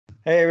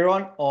Hey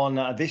everyone,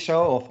 on this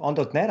show of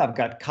on.net, I've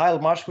got Kyle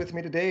Marsh with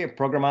me today, a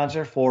program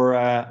manager for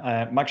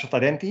Microsoft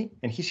Identity,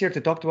 and he's here to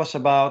talk to us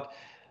about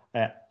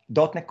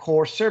 .NET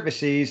Core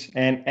services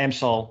and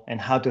MSAL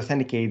and how to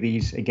authenticate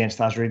these against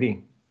Azure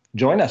AD.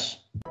 Join us.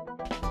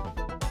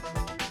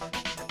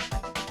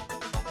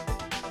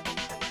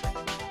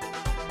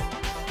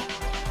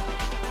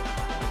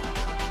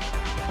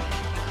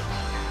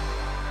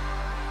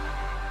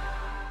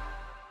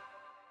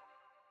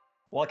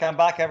 Welcome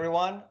back,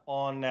 everyone.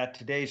 On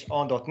today's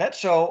on.net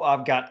show,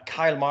 I've got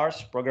Kyle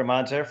Marsh, program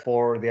manager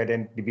for the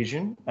Identity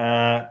Division,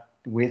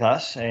 with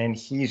us, and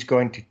he's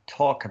going to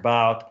talk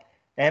about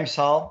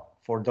MSAL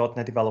for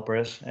 .NET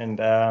developers and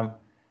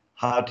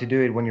how to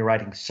do it when you're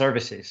writing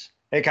services.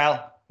 Hey,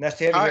 Kyle, nice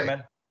to have you here,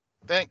 man.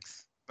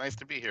 Thanks. Nice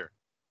to be here.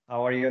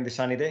 How are you on this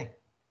sunny day?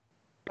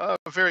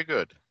 Very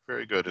good.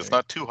 Very good. It's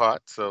not too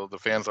hot, so the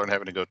fans aren't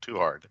having to go too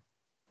hard.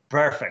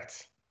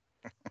 Perfect.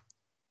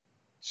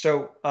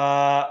 So,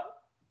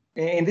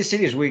 in this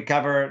series, we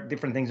cover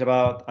different things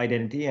about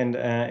identity, and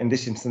in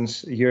this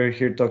instance, you're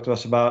here to talk to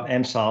us about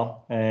MSAL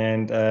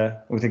and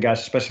with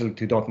regards especially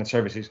to .NET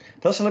services.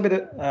 Tell us a little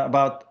bit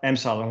about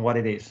MSAL and what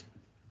it is.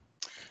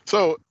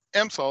 So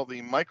MSAL,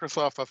 the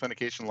Microsoft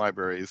Authentication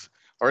Libraries,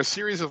 are a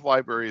series of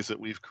libraries that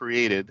we've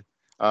created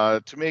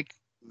to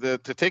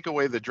take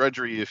away the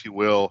drudgery, if you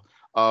will,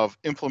 of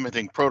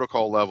implementing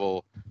protocol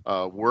level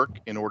work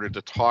in order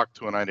to talk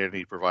to an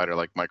identity provider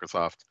like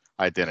Microsoft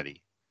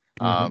Identity.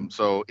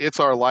 So it's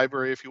our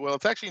library, if you will.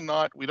 It's actually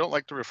not, we don't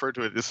like to refer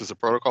to it, this is a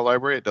protocol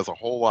library. It does a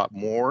whole lot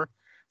more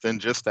than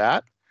just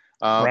that.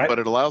 But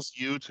it allows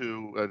you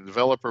to, a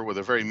developer with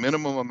a very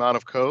minimum amount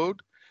of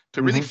code,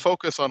 to really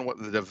focus on what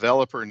the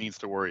developer needs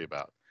to worry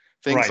about.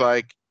 Things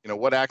like,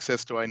 what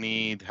access do I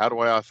need? How do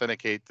I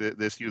authenticate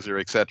this user,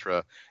 et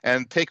cetera?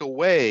 And take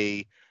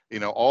away,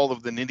 all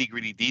of the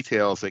nitty-gritty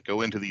details that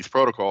go into these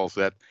protocols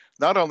that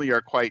not only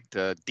are quite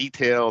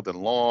detailed and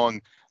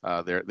long,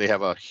 they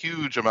have a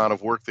huge amount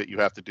of work that you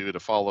have to do to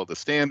follow the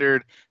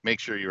standard, make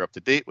sure you're up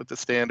to date with the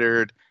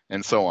standard,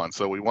 and so on.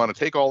 So we want to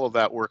take all of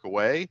that work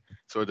away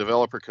so a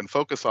developer can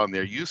focus on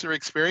their user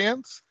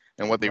experience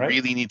and what they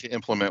really need to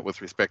implement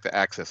with respect to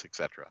access, et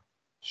cetera.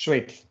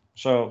 Sweet.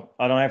 So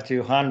I don't have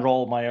to hand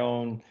roll my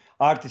own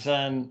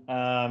artisan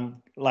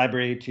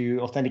library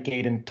to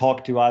authenticate and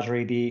talk to Azure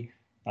AD.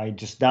 I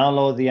just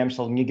download the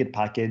MSAL NuGet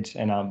package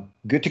and I'm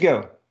good to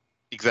go.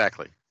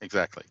 Exactly.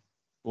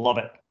 Love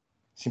it.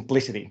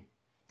 Simplicity.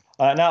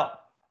 Now,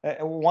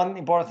 one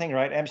important thing,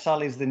 right?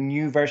 MSAL is the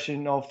new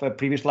version of a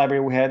previous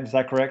library we had. Is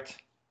that correct?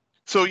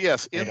 So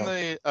yes,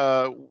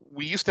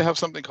 we used to have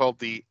something called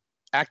the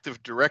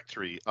Active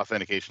Directory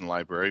Authentication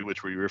Library,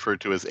 which we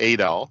referred to as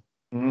ADAL.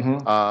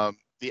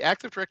 The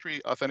Active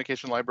Directory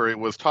Authentication Library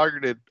was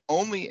targeted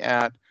only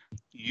at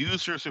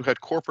users who had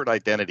corporate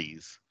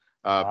identities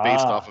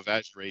based off of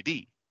Azure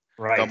AD.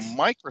 The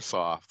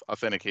Microsoft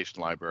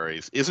Authentication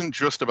Libraries isn't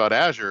just about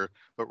Azure,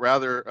 but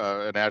rather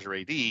an Azure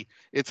AD.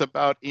 It's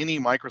about any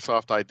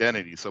Microsoft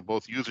identity. So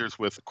both users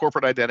with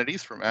corporate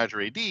identities from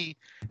Azure AD,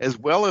 as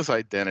well as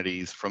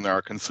identities from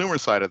our consumer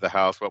side of the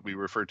house, what we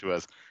refer to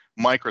as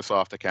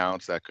Microsoft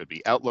accounts. That could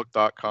be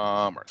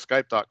Outlook.com or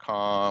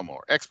Skype.com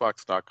or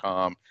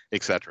Xbox.com,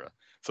 etc.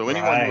 So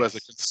anyone who has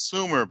a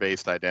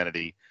consumer-based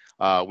identity,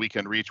 we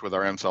can reach with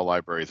our MSAL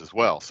libraries as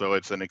well. So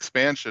it's an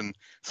expansion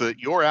so that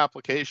your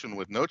application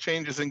with no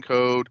changes in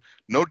code,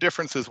 no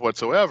differences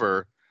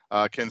whatsoever,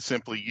 can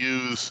simply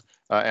use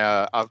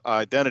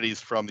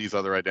identities from these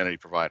other identity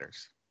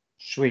providers.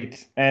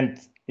 Sweet. And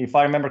if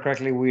I remember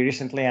correctly, we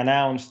recently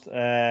announced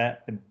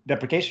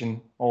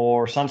deprecation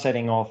or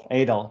sunsetting of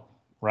ADAL,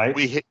 right?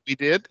 We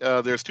did.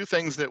 There's two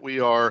things that we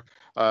are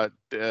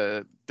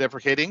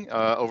deprecating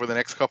over the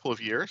next couple of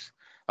years.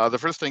 The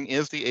first thing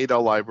is the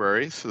ADAL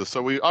libraries.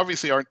 So we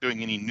obviously aren't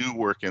doing any new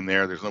work in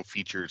there. There's no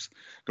features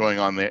going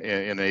on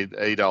in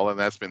ADAL, and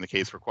that's been the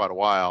case for quite a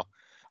while.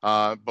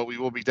 But we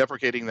will be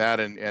deprecating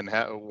that and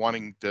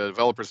wanting the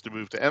developers to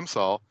move to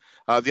MSAL.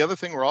 The other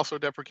thing we're also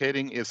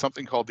deprecating is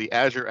something called the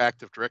Azure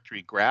Active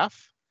Directory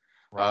Graph.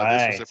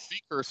 This was a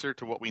precursor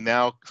to what we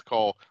now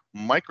call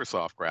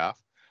Microsoft Graph.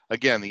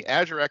 Again, the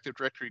Azure Active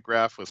Directory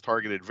Graph was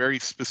targeted very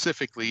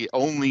specifically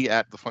only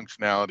at the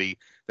functionality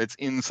that's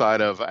inside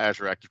of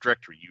Azure Active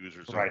Directory,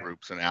 users and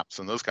groups and apps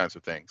and those kinds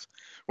of things.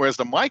 Whereas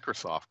the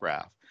Microsoft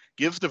Graph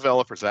gives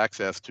developers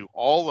access to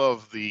all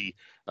of the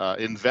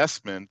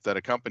investment that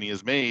a company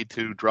has made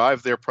to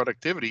drive their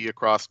productivity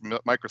across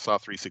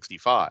Microsoft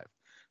 365.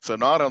 So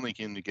not only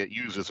can you get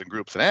users and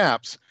groups and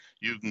apps,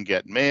 you can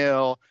get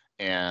mail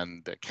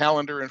and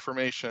calendar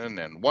information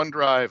and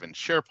OneDrive and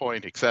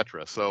SharePoint, et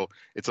cetera. So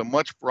it's a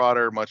much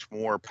broader, much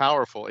more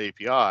powerful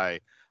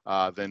API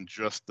than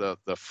just the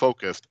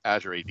focused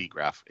Azure AD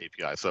Graph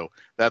API. So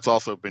that's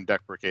also been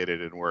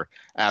deprecated, and we're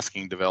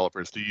asking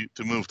developers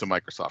to move to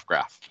Microsoft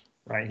Graph.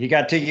 Right. You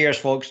got 2 years,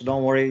 folks.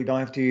 Don't worry. You don't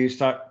have to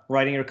start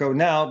writing your code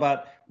now,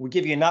 but we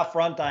give you enough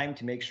runtime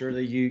to make sure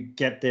that you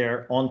get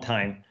there on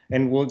time.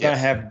 And we're going to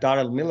have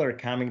Darrell Miller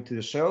coming to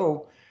the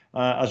show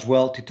as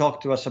well to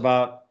talk to us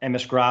about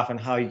MS Graph and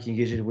how you can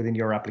use it within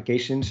your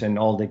applications and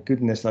all the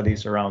goodness that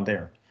is around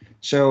there.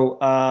 So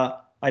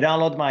I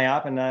download my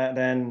app and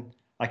then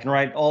I can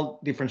write all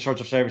different sorts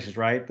of services,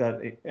 right?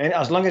 And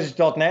as long as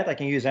it's .NET, I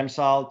can use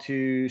MSAL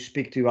to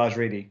speak to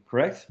Azure AD,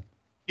 correct?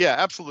 Yeah,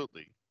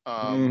 absolutely.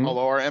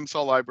 Although our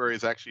MSAL library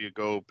is actually a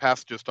go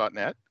past just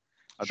 .NET.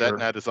 Sure.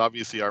 .NET is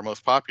obviously our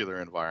most popular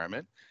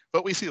environment,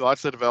 but we see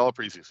lots of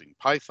developers using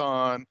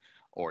Python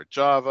or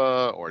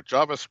Java or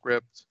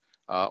JavaScript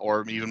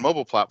or even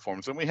mobile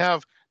platforms. And we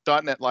have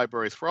 .NET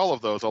libraries for all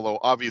of those, although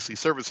obviously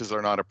services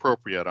are not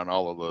appropriate on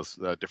all of those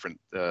different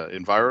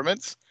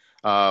environments.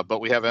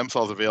 But we have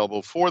MSALs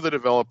available for the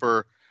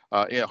developer,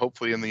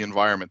 hopefully in the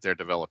environment they're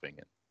developing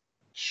in.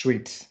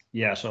 Sweet.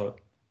 Yeah, so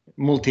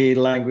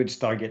multi-language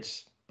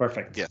targets.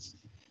 Perfect. Yes.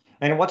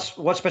 And what's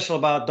special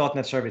about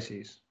 .NET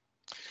services?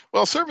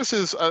 Well,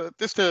 services,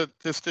 just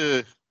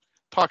to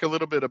talk a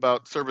little bit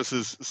about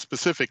services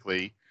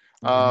specifically,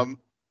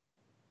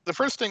 the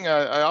first thing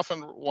I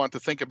often want to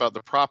think about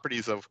the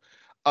properties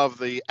of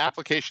the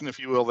application, if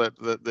you will,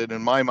 that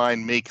in my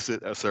mind makes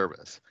it a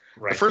service.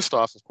 Right. First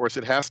off, of course,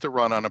 it has to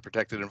run on a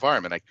protected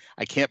environment.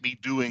 I can't be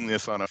doing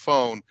this on a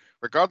phone,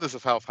 regardless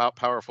of how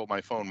powerful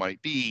my phone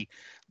might be,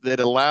 that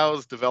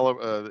allows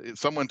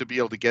someone to be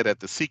able to get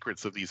at the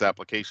secrets of these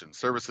applications.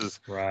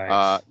 Services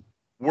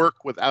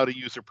work without a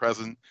user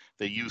present.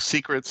 They use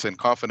secrets and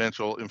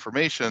confidential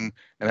information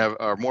and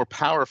are more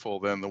powerful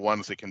than the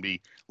ones that can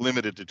be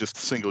limited to just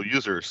a single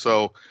user.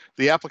 So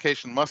the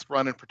application must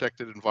run in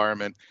protected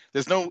environment.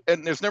 There's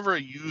never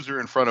a user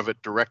in front of it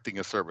directing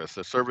a service.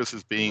 The service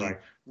is being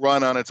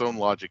run on its own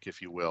logic,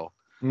 if you will.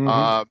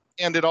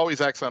 And it always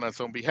acts on its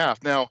own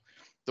behalf. Now,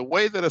 the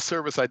way that a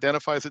service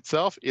identifies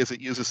itself is it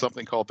uses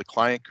something called the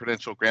client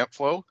credential grant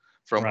flow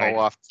from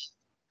OAuth.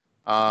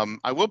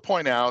 I will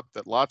point out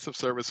that lots of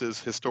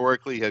services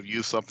historically have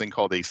used something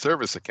called a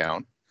service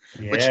account,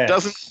 which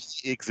doesn't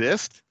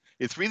exist.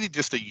 It's really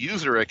just a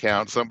user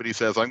account. Somebody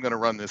says, I'm going to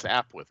run this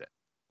app with it.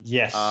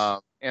 Yes.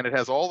 And it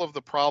has all of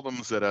the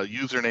problems that a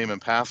username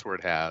and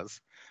password has.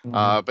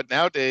 But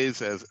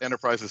nowadays, as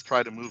enterprises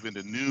try to move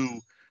into new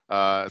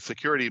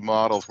security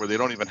models where they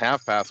don't even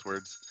have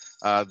passwords,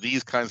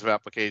 these kinds of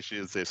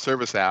applications, a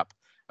service app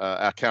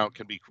account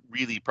can be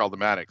really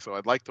problematic. So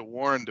I'd like to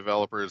warn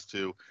developers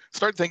to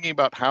start thinking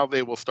about how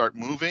they will start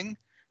moving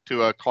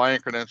to a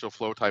client credential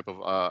flow type of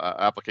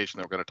application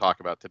that we're going to talk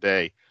about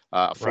today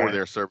for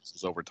their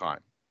services over time.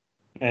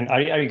 And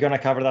are you going to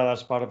cover that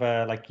as part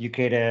of you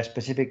create a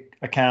specific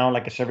account,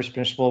 like a service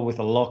principal with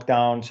a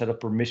lockdown set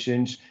of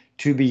permissions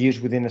to be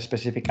used within a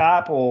specific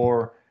app,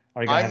 or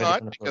are you going to have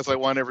I'm not, because I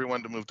want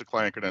everyone to move to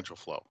client credential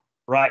flow.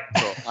 Right.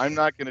 So I'm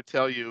not going to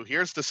tell you,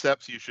 here's the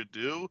steps you should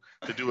do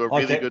to do a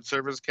really good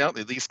service account,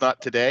 at least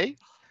not today.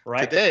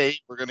 Right. Today,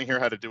 we're going to hear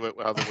how to do it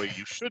the way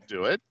you should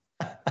do it,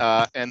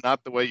 and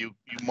not the way you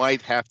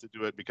might have to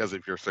do it because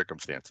of your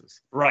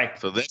circumstances. Right.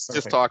 So let's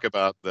just talk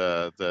about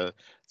the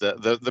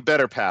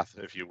better path,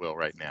 if you will,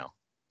 right now.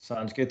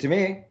 Sounds good to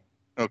me.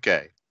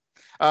 Okay.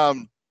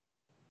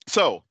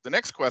 So the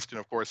next question,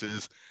 of course,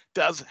 is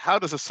how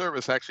does a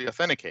service actually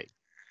authenticate?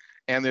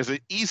 And there's an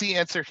easy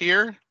answer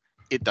here.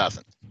 It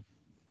doesn't.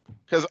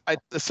 Because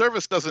the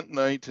service doesn't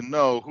need to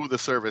know who the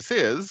service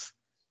is.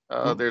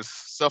 There's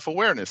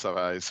self-awareness,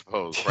 I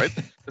suppose, right?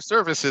 The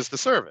service is the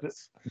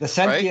service. The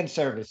sentient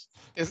service.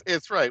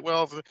 It's right.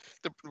 Well,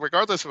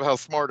 regardless of how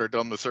smart or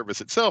dumb the service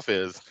itself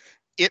is,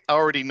 it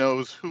already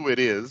knows who it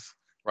is,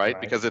 right?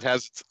 Because it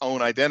has its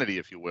own identity,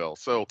 if you will.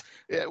 So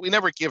we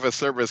never give a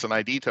service an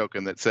ID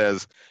token that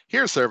says,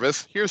 here's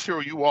service, here's who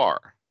you are.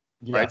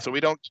 Right. So we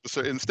don't.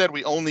 So instead,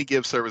 we only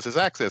give services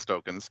access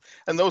tokens,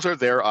 and those are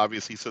there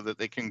obviously so that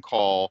they can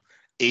call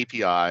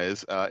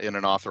APIs in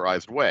an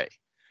authorized way.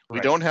 We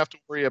don't have to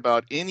worry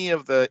about any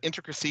of the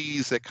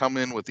intricacies that come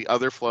in with the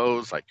other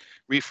flows, like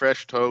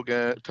refresh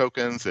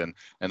tokens and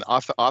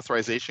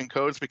authorization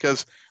codes,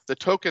 because the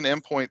token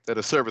endpoint that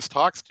a service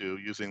talks to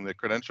using the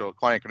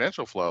client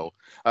credential flow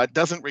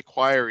doesn't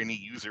require any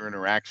user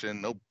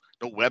interaction, no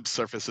web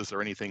surfaces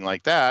or anything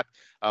like that.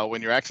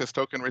 When your access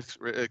token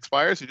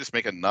expires, you just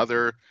make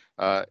another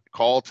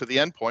call to the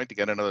endpoint to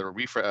get another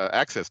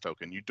access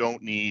token. You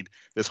don't need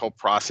this whole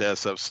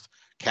process of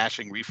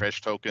caching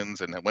refresh tokens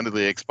and when do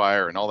they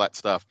expire and all that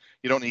stuff.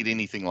 You don't need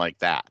anything like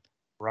that.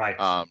 Right.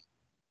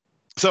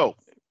 So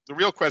the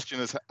real question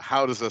is,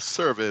 how does a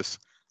service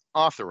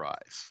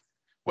authorize?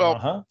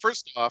 Well,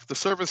 first off, the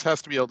service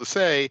has to be able to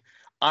say,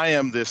 I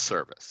am this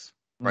service.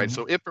 Right.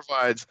 So it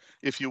provides,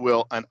 if you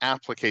will, an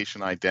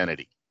application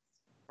identity.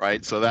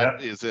 Right. So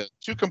that is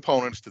two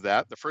components to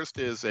that. The first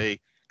is a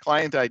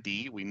client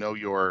ID. We know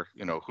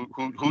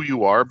who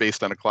you are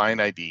based on a client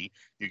ID.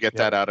 You get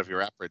that out of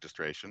your app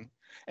registration.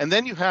 And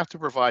then you have to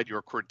provide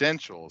your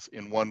credentials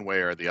in one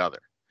way or the other.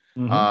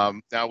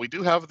 Now, we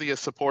do have the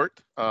support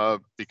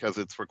because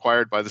it's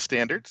required by the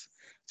standards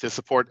to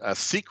support a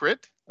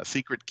secret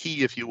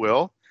key, if you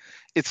will.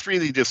 It's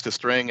really just a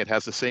string. It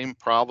has the same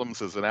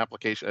problems as an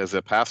application as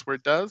a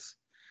password does.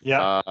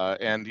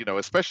 And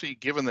especially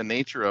given the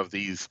nature of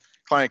these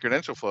client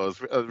credential flows,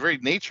 the very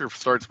nature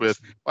starts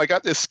with, I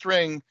got this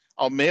string,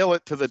 I'll mail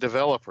it to the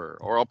developer,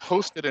 or I'll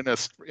post it in a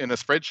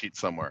spreadsheet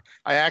somewhere.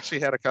 I actually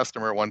had a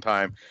customer one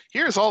time,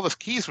 here's all the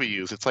keys we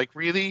use. It's like,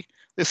 really?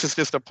 This is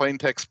just a plain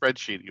text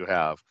spreadsheet you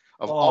have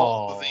of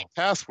all of the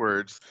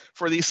passwords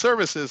for these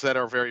services that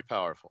are very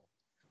powerful.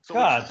 So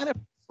God, we kind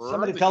of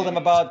somebody tell them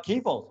about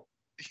Keeple.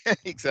 Yeah,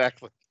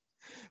 exactly.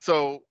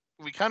 So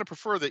we kind of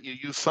prefer that you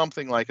use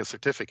something like a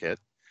certificate,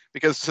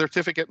 because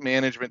certificate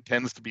management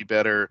tends to be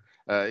better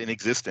in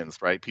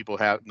existence, right? People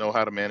know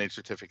how to manage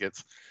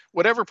certificates.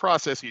 Whatever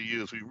process you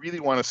use, we really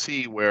want to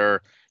see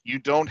where you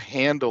don't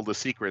handle the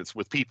secrets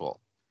with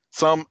people.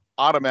 Some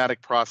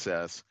automatic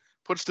process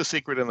puts the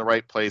secret in the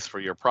right place for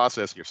your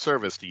process, your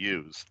service to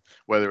use,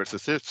 whether it's a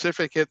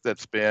certificate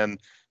that's been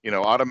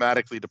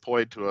automatically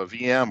deployed to a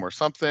VM or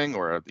something,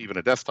 or even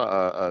a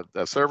desktop,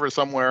 a server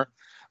somewhere.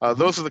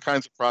 Those are the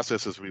kinds of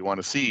processes we want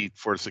to see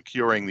for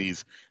securing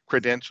these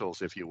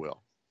credentials, if you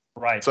will.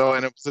 Right. So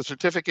in a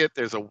certificate,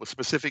 there's a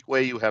specific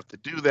way you have to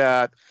do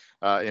that,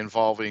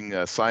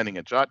 involving signing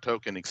a JOT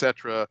token,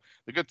 etc.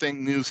 The good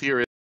news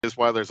here is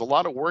while there's a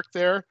lot of work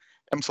there,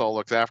 MSAL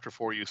looks after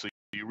for you, so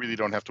you really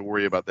don't have to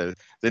worry about the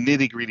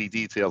nitty-gritty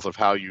details of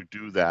how you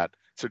do that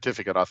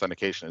certificate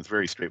authentication. It's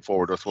very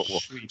straightforward. That's what we'll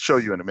show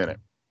you in a minute.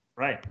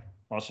 Right.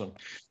 Awesome.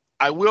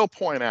 I will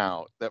point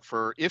out that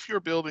if you're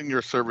building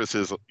your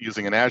services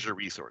using an Azure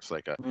resource,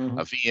 like a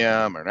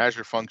VM or an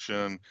Azure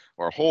function,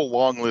 or a whole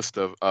long list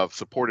of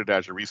supported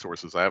Azure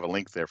resources, I have a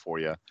link there for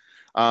you.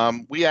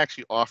 We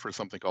actually offer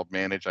something called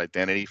Managed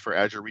Identity for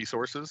Azure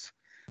resources.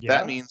 Yeah.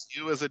 That means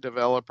you as a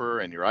developer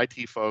and your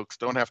IT folks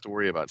don't have to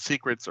worry about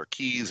secrets or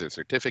keys or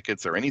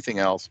certificates or anything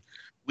else.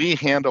 We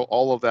handle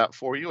all of that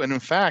for you. And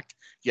in fact,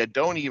 you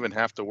don't even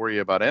have to worry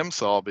about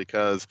MSAL,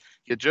 because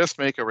you just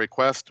make a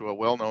request to a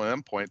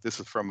well-known endpoint. This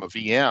is from a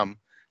VM,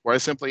 where I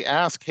simply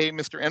ask, hey,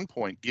 Mr.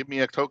 Endpoint, give me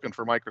a token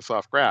for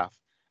Microsoft Graph,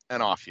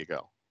 and off you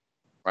go.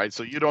 Right?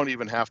 So you don't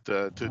even have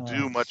to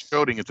do much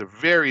coding. It's a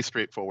very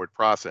straightforward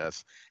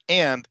process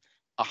and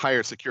a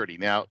higher security.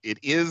 Now, it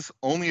is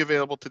only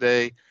available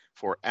today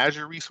for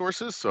Azure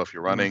resources. So if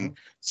you're running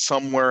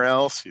somewhere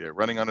else, you're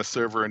running on a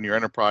server in your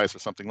enterprise or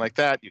something like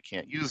that, you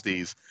can't use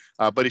these.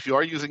 But if you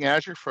are using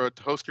Azure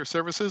to host your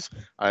services,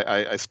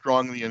 I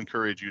strongly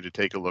encourage you to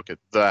take a look at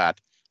that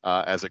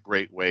as a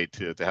great way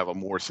to have a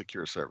more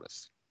secure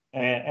service.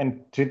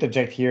 And to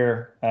interject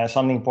here,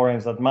 something important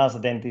is that mass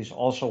identities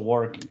also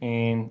work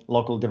in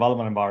local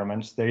development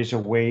environments. There is a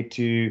way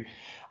to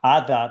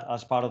add that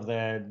as part of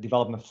the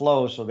development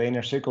flow, so the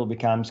inner circle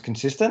becomes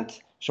consistent.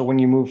 So when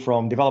you move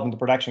from development to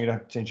production, you don't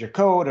have to change your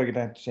code, or you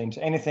don't have to change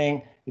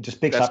anything. It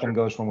just picks up and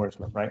goes from where it's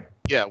left, right?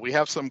 Yeah, we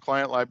have some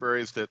client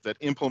libraries that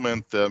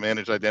implement the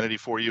managed identity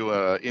for you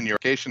in your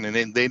application,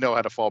 and they know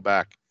how to fall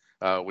back,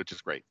 which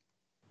is great.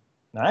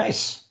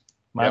 Nice.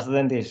 Mass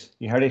identities.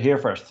 You heard it here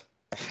first.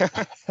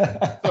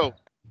 So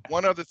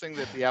one other thing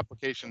that the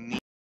application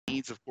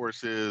needs, of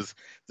course, is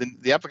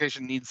the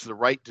application needs the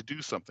right to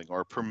do something,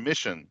 or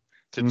permission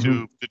to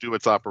do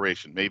its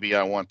operation. Maybe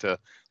I want to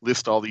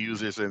list all the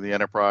users in the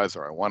enterprise,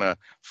 or I want to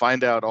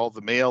find out all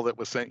the mail that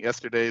was sent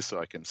yesterday so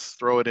I can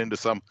throw it into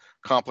some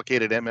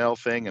complicated ML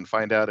thing and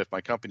find out if my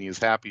company is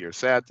happy or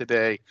sad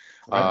today.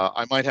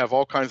 I might have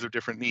all kinds of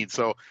different needs.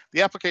 So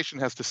the application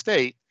has to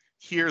state,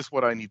 here's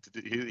what I need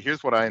to do,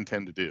 here's what I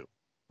intend to do.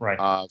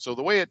 Right. So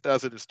the way it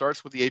does it, it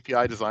starts with the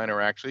API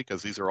designer, actually,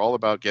 because these are all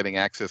about getting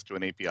access to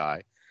an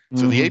API.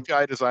 So the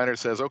API designer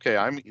says,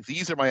 okay,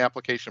 these are my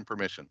application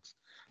permissions.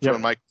 So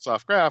in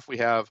Microsoft Graph, we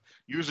have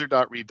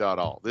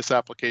user.read.all. This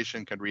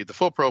application can read the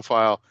full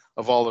profile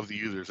of all of the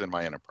users in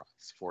my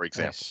enterprise, for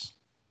example. Nice.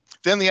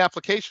 Then the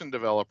application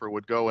developer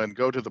would go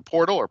to the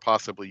portal, or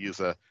possibly use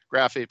a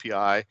Graph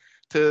API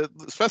to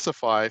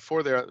specify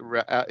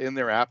in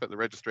their app at the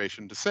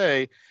registration to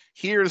say,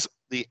 here's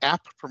the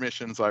app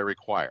permissions I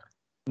require.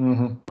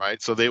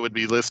 Right? So they would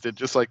be listed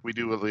just like we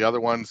do with the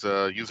other ones,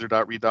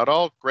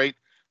 user.read.all. Great.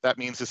 That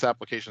means this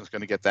application is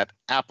going to get that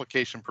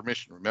application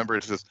permission. Remember,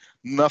 it has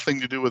nothing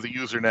to do with the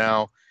user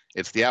now.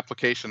 It's the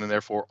application, and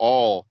therefore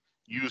all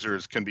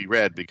users can be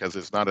read because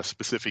it's not a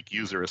specific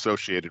user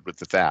associated with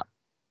this app.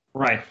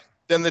 Right.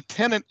 Then the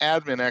tenant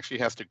admin actually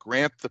has to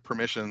grant the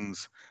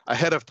permissions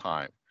ahead of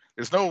time.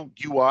 There's no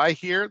UI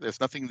here.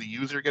 There's nothing the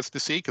user gets to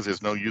see because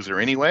there's no user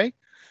anyway.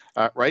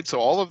 Right. So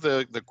all of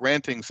the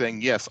granting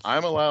saying, yes,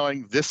 I'm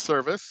allowing this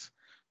service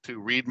to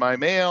read my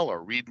mail,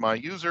 or read my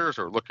users,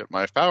 or look at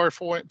my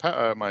PowerPoint,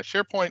 my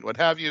SharePoint, what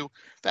have you.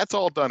 That's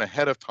all done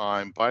ahead of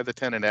time by the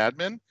tenant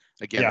admin.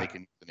 Again, they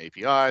can use an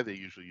API. They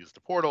usually use the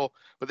portal,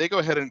 but they go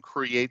ahead and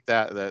create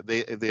that.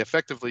 They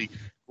effectively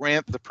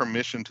grant the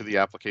permission to the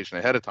application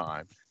ahead of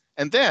time.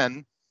 And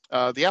then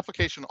the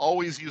application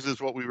always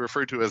uses what we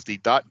refer to as the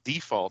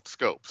 .default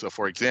scope. So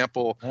for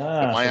example,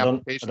 if my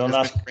application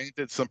has been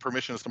granted some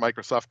permissions to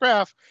Microsoft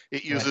Graph,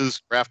 it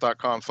uses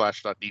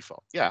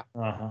graph.com/.default. Yeah.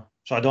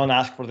 So I don't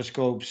ask for the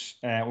scopes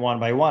one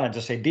by one. I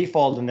just say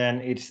default, and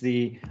then it's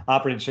the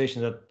operating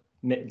system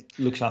that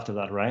looks after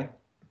that, right?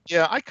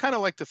 Yeah, I kind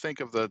of like to think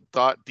of the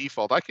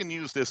 .default. I can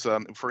use this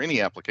for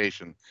any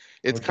application.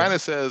 It kind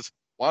of says,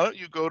 why don't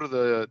you go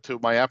to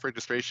my app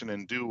registration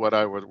and do what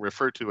I would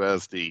refer to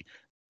as the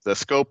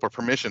scope or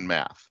permission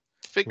math.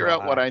 Figure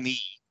out what I need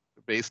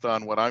based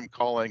on what I'm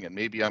calling, and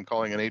maybe I'm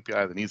calling an API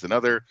that needs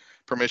another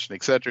permission,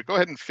 etc. Go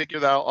ahead and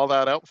figure all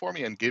that out for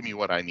me and give me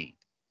what I need.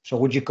 So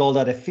would you call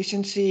that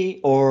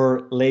efficiency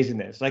or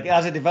laziness? Like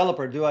as a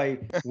developer, do I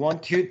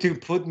want to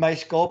put my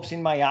scopes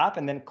in my app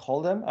and then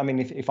call them? I mean,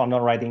 if I'm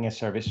not writing a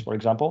service, for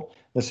example,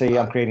 let's say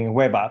I'm creating a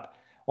web app,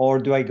 or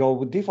do I go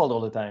with default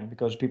all the time?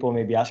 Because people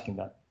may be asking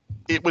that.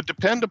 It would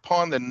depend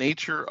upon the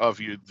nature of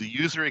the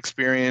user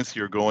experience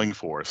you're going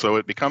for. So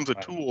it becomes a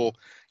tool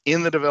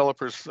in the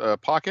developer's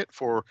pocket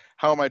for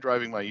how am I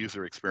driving my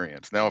user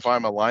experience. Now, if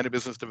I'm a line of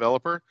business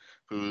developer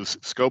whose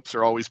scopes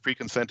are always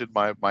pre-consented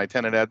by my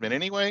tenant admin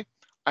anyway,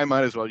 I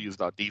might as well use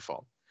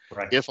 .default.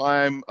 Right. If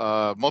I'm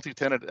a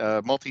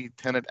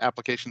multi-tenant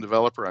application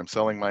developer, I'm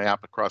selling my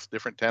app across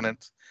different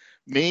tenants.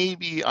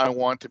 Maybe I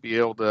want to be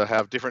able to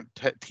have different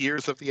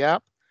tiers of the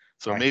app.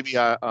 So maybe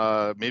I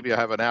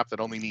have an app that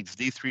only needs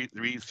these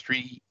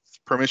three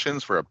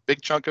permissions for a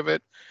big chunk of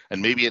it,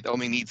 and maybe it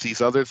only needs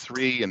these other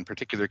three in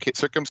particular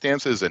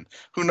circumstances. And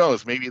who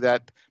knows? Maybe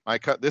that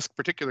this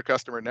particular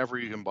customer never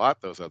even bought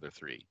those other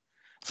three.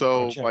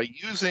 So by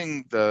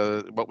using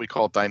what we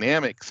call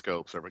dynamic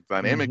scopes or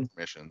dynamic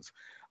permissions,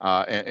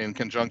 in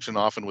conjunction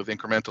often with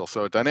incremental.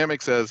 So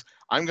dynamic says,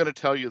 I'm going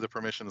to tell you the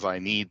permissions I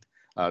need,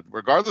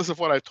 regardless of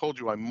what I've told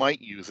you I might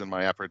use in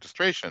my app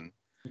registration.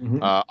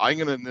 I'm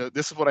going to know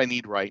this is what I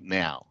need right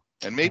now.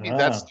 And maybe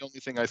that's the only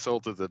thing I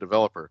sold to the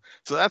developer.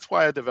 So that's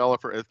why a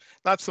developer is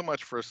not so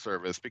much for a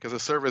service, because a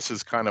service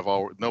is kind of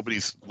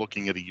nobody's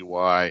looking at a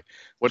UI.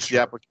 What's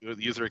the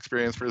user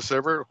experience for a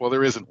server? Well,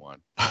 there isn't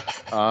one.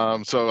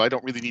 So I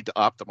don't really need to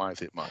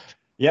optimize it much.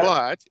 Yeah.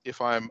 But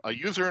if I'm a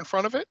user in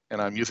front of it and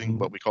I'm using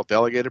what we call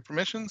delegated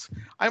permissions,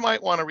 I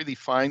might want to really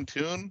fine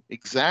tune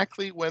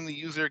exactly when the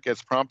user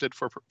gets prompted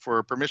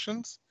for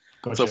permissions.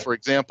 Gotcha. So for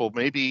example,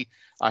 maybe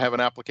I have an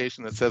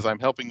application that says I'm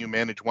helping you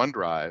manage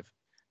OneDrive.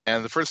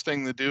 And the first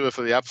thing to do, if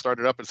the app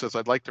started up and says,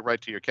 I'd like to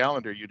write to your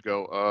calendar, you'd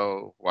go,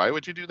 oh, why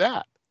would you do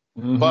that?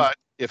 But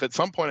if at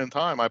some point in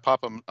time I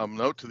pop a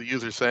note to the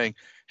user saying,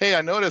 hey,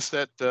 I noticed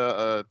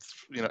that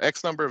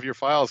X number of your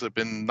files have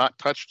been not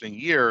touched in a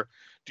year.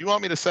 Do you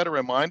want me to set a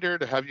reminder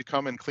to have you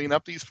come and clean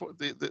up these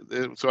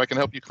so I can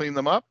help you clean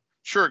them up?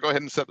 Sure, go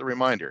ahead and set the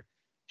reminder.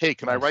 Hey,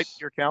 can I write to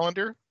your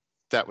calendar?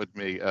 That would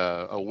be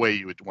a way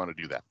you would want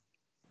to do that.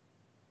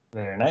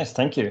 Very nice,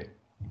 thank you.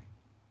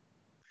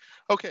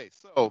 Okay,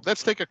 so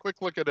let's take a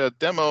quick look at a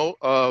demo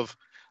of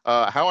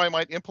how I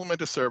might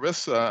implement a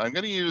service. I'm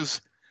going to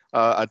use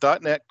a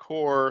 .NET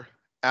Core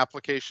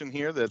application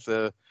here. That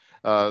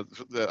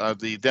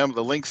the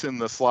links in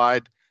the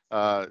slide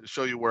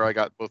show you where I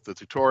got both the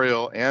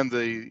tutorial and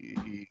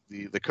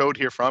the code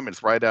here from.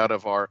 It's right out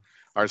of our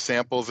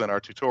samples and our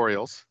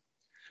tutorials.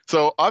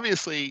 So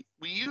obviously,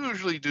 we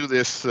usually do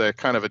this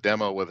kind of a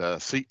demo with a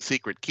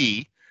secret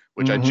key,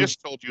 which I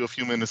just told you a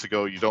few minutes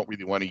ago you don't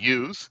really want to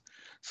use.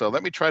 So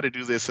let me try to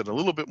do this in a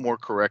little bit more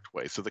correct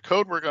way. So the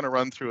code we're going to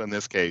run through in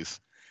this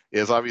case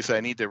is obviously I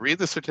need to read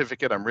the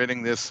certificate. I'm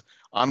reading this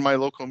on my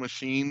local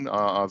machine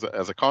as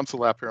a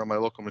console app here on my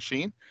local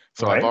machine.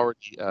 So I've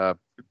already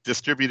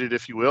distributed,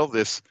 if you will,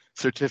 this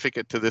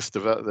certificate to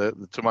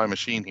to my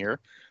machine here.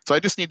 So I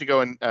just need to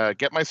go and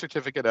get my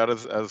certificate out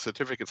of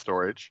certificate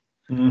storage.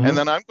 And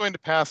then I'm going to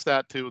pass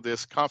that to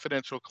this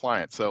confidential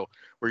client. So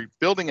we're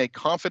building a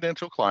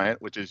confidential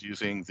client, which is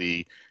using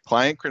the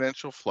client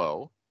credential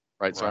flow.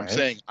 Right. So I'm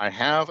saying I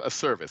have a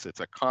service. It's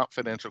a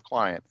confidential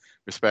client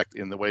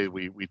in the way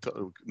we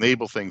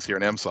enable things here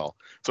in MSAL.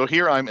 So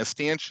here I'm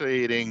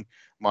instantiating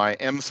my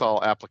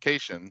MSAL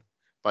application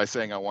by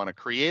saying I want to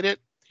create it.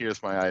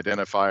 Here's my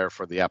identifier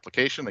for the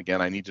application.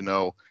 Again, I need to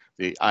know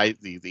the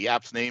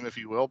app's name, if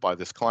you will, by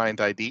this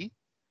client ID.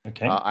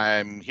 Okay.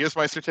 Here's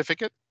my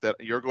certificate that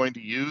you're going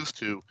to use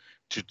to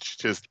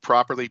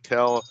properly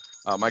tell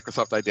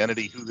Microsoft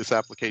Identity who this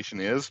application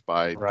is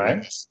by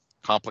doing this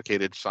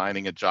complicated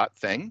signing a JOT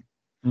thing.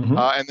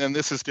 And then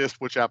this is just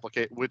which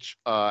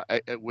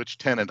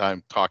tenant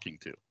I'm talking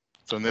to.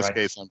 So in this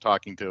case, I'm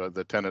talking to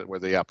the tenant where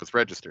the app is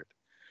registered.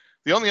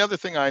 The only other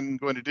thing I'm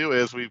going to do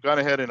is we've gone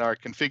ahead in our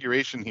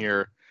configuration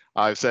here.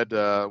 I've said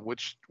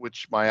which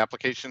my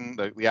application,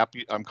 the app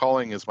I'm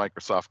calling is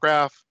Microsoft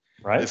Graph.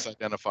 This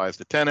identifies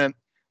the tenant.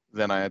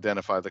 Then I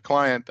identify the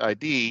client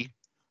ID.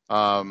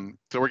 So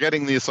we're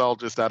getting this all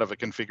just out of a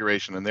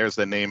configuration. And there's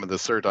the name of the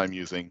cert I'm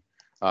using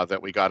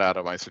that we got out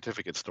of my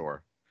certificate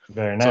store.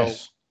 Very nice.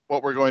 So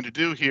what we're going to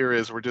do here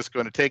is we're just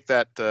going to take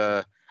that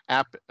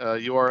app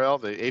URL,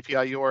 the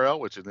API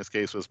URL, which in this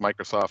case was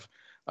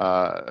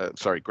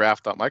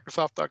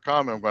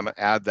graph.microsoft.com, and I'm going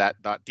to add that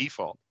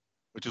 .default,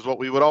 which is what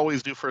we would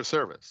always do for a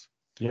service.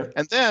 Yep.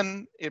 And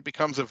then it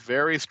becomes a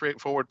very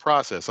straightforward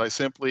process. I'm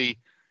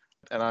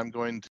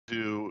going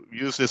to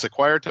use this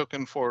acquire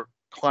token for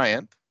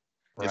client.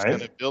 It's going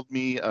to build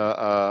me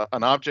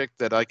an object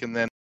that I can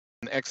then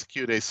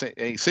execute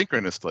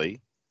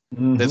asynchronously.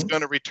 That's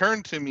going to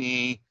return to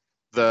me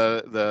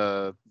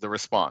the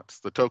response,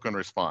 the token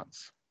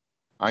response.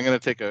 I'm going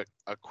to take a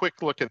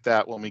quick look at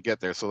that when we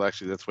get there. So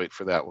actually, let's wait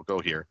for that. We'll go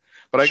here.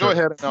 But I go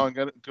ahead and now I'm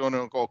going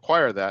to go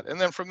acquire that.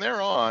 And then from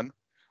there on,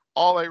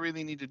 all I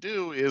really need to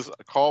do is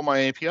call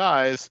my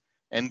APIs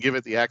and give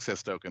it the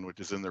access token, which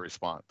is in the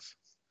response.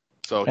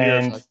 So here,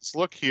 if I just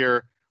look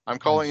here, I'm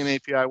calling an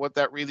API. What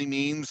that really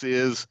means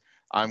is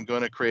I'm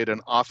going to create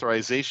an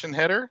authorization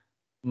header.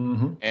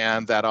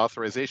 And that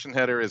authorization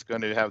header is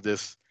going to have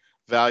this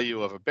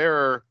value of a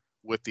bearer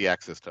with the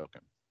access token.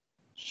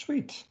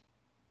 Sweet.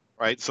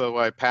 Right, so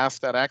I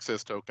passed that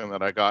access token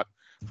that I got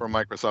from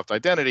Microsoft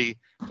Identity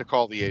to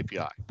call the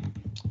API.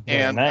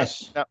 And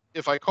nice. Now,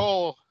 if I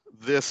call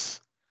this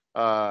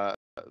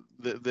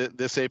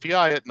this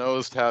API, it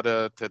knows how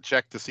to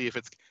check to see if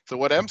it's, so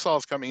what MSAL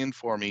is coming in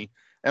for me,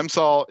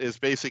 MSAL is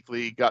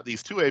basically got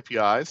these two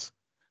APIs.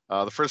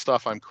 The first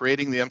off, I'm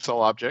creating the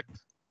MSAL object.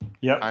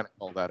 Yeah. I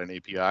call that an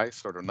API,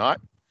 sort of not.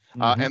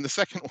 And the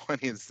second one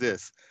is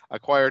this,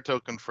 acquire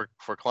token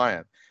for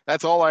client.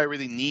 That's all I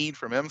really need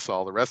from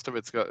MSAL. The rest of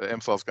it's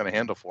MSAL is going to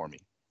handle for me.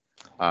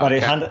 But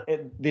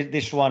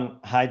this one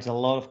hides a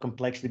lot of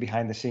complexity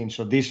behind the scenes.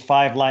 So these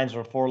 5 lines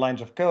or 4 lines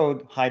of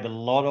code hide a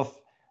lot of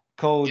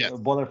code,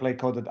 boilerplate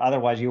code that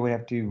otherwise you would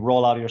have to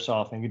roll out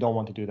yourself, and you don't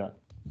want to do that.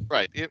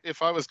 Right.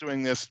 If I was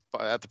doing this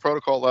at the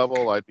protocol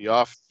level, I'd be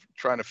off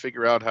trying to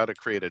figure out how to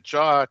create a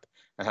JOT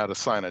and how to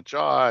sign a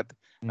JOT.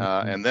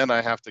 And then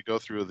I have to go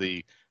through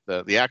the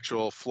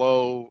actual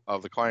flow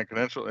of the client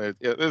credential.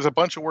 There's a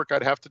bunch of work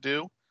I'd have to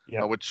do,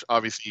 which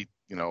obviously,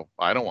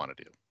 I don't want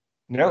to do.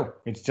 No,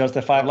 it's just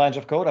the 5 lines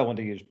of code I want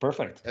to use.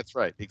 Perfect. That's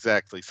right.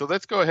 Exactly. So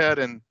let's go ahead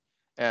and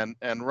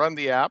run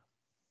the app.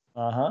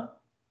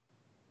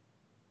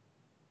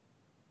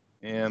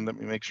 And let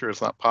me make sure it's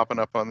not popping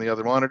up on the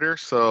other monitor.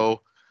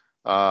 So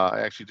I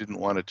actually didn't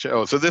want to check.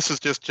 Oh, so this is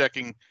just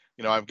checking,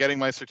 I'm getting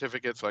my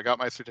certificate. So I got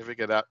my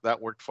certificate. That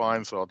worked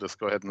fine. So I'll just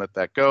go ahead and let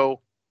that go.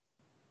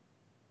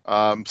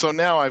 So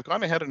now I've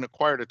gone ahead and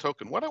acquired a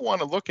token. What I want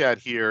to look at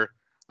here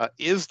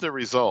is the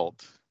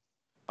result.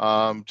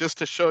 Just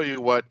to show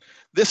you what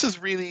this is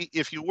really,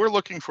 if you were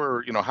looking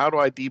for, how do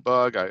I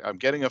debug? I'm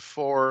getting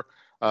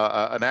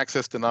an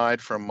access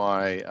denied from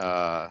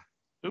my,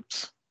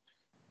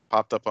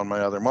 popped up on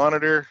my other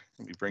monitor.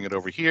 Let me bring it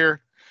over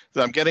here.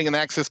 So I'm getting an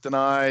access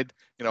denied.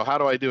 How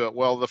do I do it?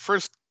 Well, the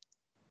first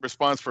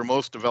response for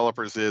most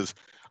developers is,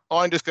 oh,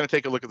 I'm just going to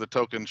take a look at the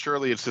token.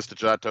 Surely it's just a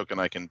JOT token.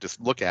 I can just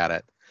look at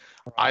it.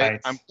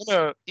 Right. I'm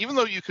gonna, even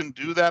though you can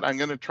do that, I'm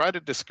going to try to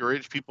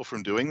discourage people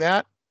from doing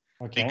that.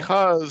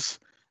 Because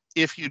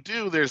if you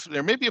do,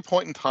 there may be a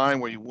point in time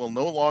where you will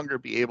no longer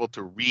be able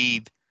to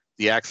read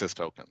the access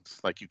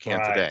tokens like you can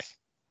today.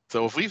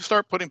 So if we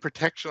start putting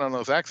protection on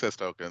those access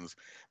tokens,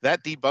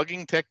 that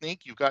debugging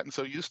technique you've gotten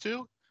so used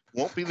to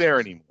won't be there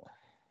anymore.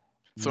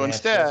 So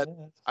instead,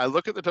 I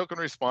look at the token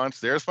response,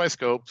 there's my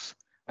scopes,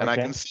 and I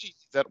can see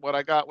that what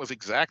I got was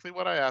exactly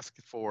what I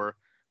asked for,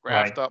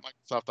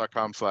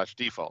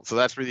 graph.microsoft.com/default. So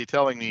that's really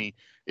telling me,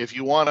 if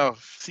you want to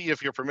see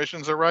if your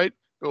permissions are right,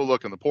 go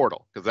look in the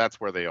portal, because that's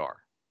where they are.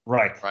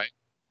 Right.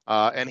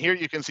 And here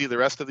you can see the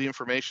rest of the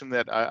information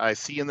that I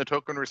see in the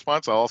token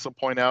response. I'll also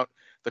point out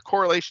the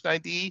correlation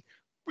ID,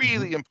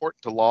 really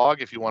important to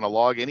log. If you want to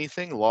log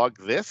anything, log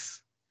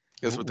this.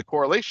 Because with the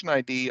correlation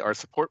ID, our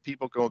support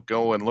people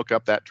go and look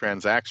up that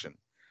transaction.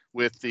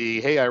 With the,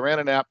 hey, I ran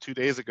an app 2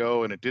 days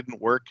ago and it didn't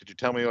work, could you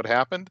tell me what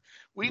happened?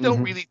 We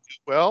don't really do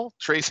well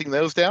tracing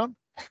those down.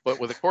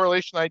 But with a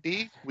correlation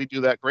ID, we do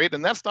that great.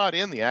 And that's not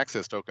in the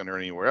access token or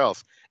anywhere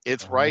else.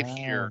 It's right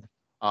here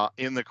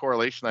in the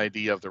correlation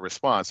ID of the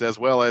response, as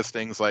well as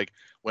things like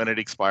when it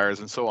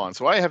expires and so on.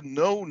 So I have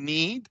no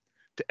need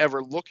to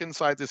ever look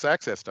inside this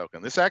access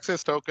token. This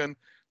access token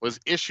was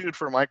issued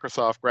for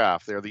Microsoft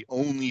Graph. They're the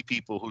only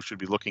people who should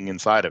be looking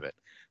inside of it.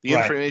 The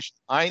information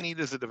I need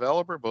as a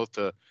developer, both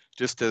to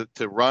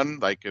run,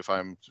 like if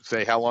I'm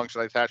say, how long should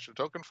I attach the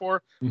token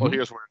for? Well,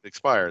 here's where it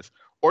expires.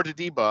 Or to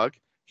debug,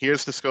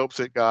 here's the scopes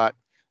it got.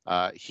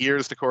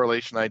 Here's the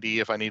correlation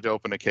ID if I need to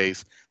open a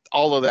case.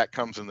 All of that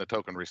comes in the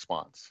token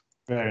response.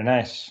 Very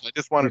nice. I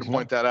just wanted to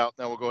point that out.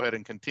 Now we'll go ahead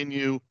and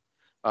continue.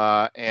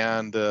 Let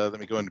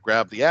me go and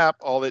grab the app.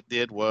 All it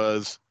did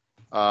was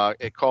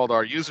it called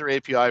our user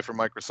API for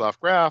Microsoft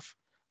Graph.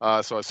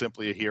 So I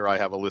simply here I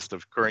have a list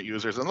of current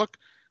users, and look,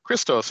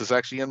 Christos is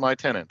actually in my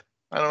tenant.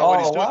 I don't know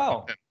what he's doing.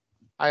 Wow.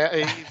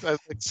 He's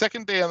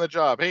second day on the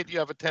job. Hey, do you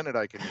have a tenant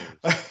I can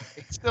use?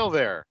 It's still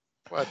there.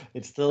 What?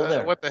 It's still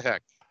there. What the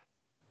heck?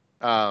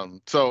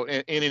 So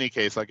in any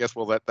case, I guess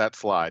we'll let that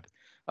slide.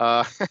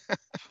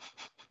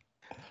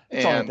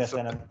 It's only test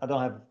tenant. I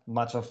don't have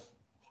much of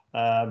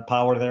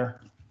power there.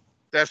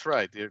 That's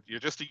right. You're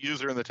just a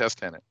user in the test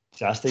tenant.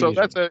 Just a user.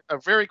 That's a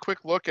very quick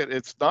look at.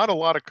 It's not a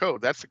lot of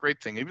code. That's the great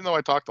thing. Even though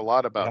I talked a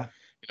lot about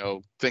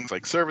things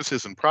like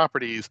services and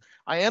properties,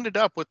 I ended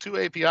up with 2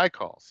 API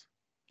calls.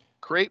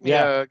 Create me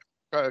a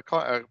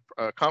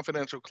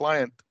confidential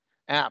client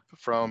app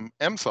from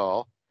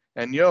MSAL,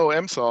 and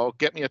MSAL,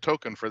 get me a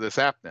token for this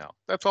app now.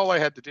 That's all I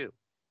had to do.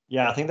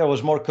 Yeah, I think there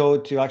was more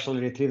code to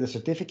actually retrieve the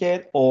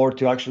certificate or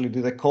to actually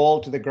do the call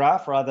to the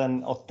graph rather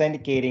than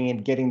authenticating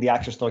and getting the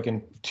access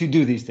token to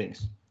do these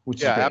things. which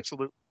is Yeah,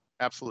 great.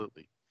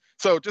 absolutely.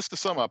 So just to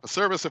sum up, a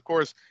service, of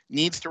course,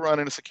 needs to run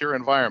in a secure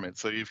environment.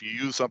 So if you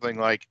use something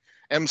like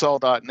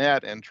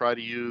MSAL.net and try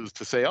to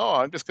say, oh,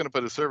 I'm just going to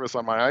put a service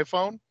on my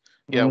iPhone,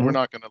 yeah, we're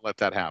not going to let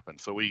that happen.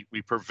 So we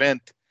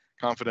prevent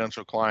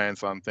confidential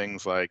clients on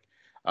things like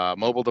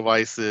mobile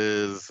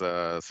devices,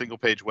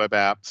 single-page web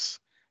apps,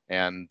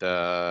 and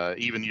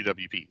even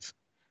UWPs.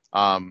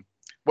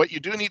 What you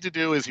do need to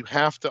do is you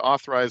have to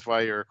authorize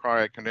via your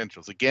acquired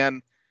credentials.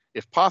 Again,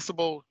 if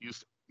possible,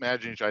 use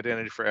managed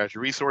identity for Azure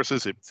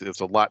resources.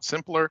 It's a lot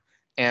simpler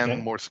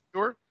and more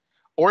secure,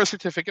 or a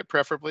certificate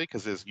preferably,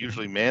 because there's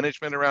usually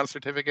management around a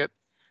certificate.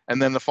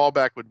 And then the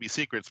fallback would be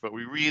secrets, but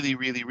we really,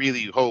 really,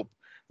 really hope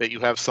that you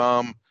have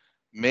some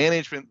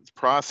management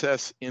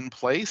process in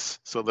place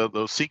so that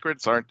those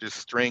secrets aren't just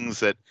strings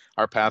that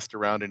are passed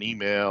around in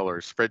email or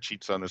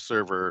spreadsheets on a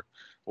server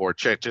or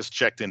just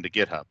checked into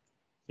GitHub.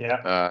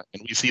 Yeah.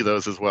 And we see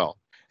those as well.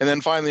 And then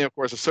finally, of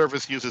course, a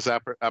service uses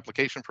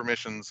application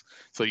permissions.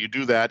 So you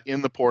do that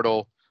in the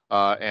portal,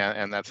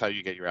 and that's how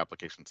you get your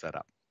application set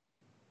up.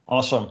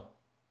 Awesome.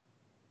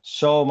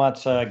 So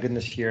much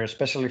goodness here,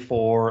 especially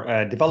for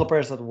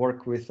developers that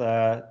work with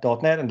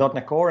 .NET and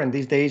 .NET Core. And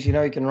these days, you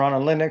can run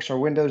on Linux or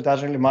Windows,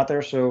 doesn't really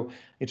matter. So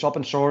it's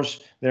open source.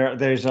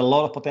 There's a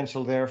lot of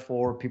potential there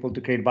for people to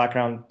create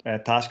background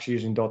tasks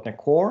using .NET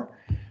Core.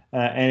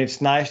 And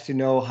it's nice to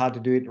know how to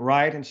do it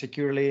right and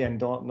securely and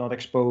not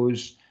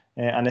expose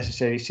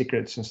unnecessary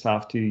secrets and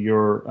stuff to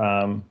your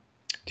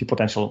to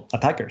potential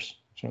attackers.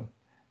 So,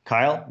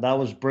 Kyle, that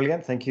was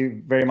brilliant. Thank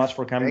you very much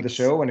for coming to the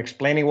show and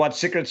explaining what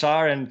secrets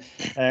are and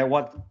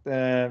what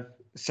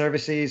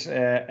services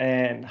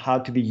and how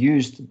to be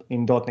used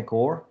in .NET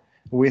Core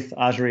with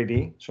Azure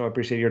AD. So I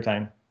appreciate your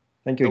time.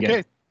 Thank you again.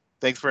 Okay.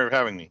 Thanks for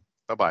having me.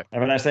 Bye-bye.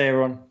 Have a nice day,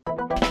 everyone.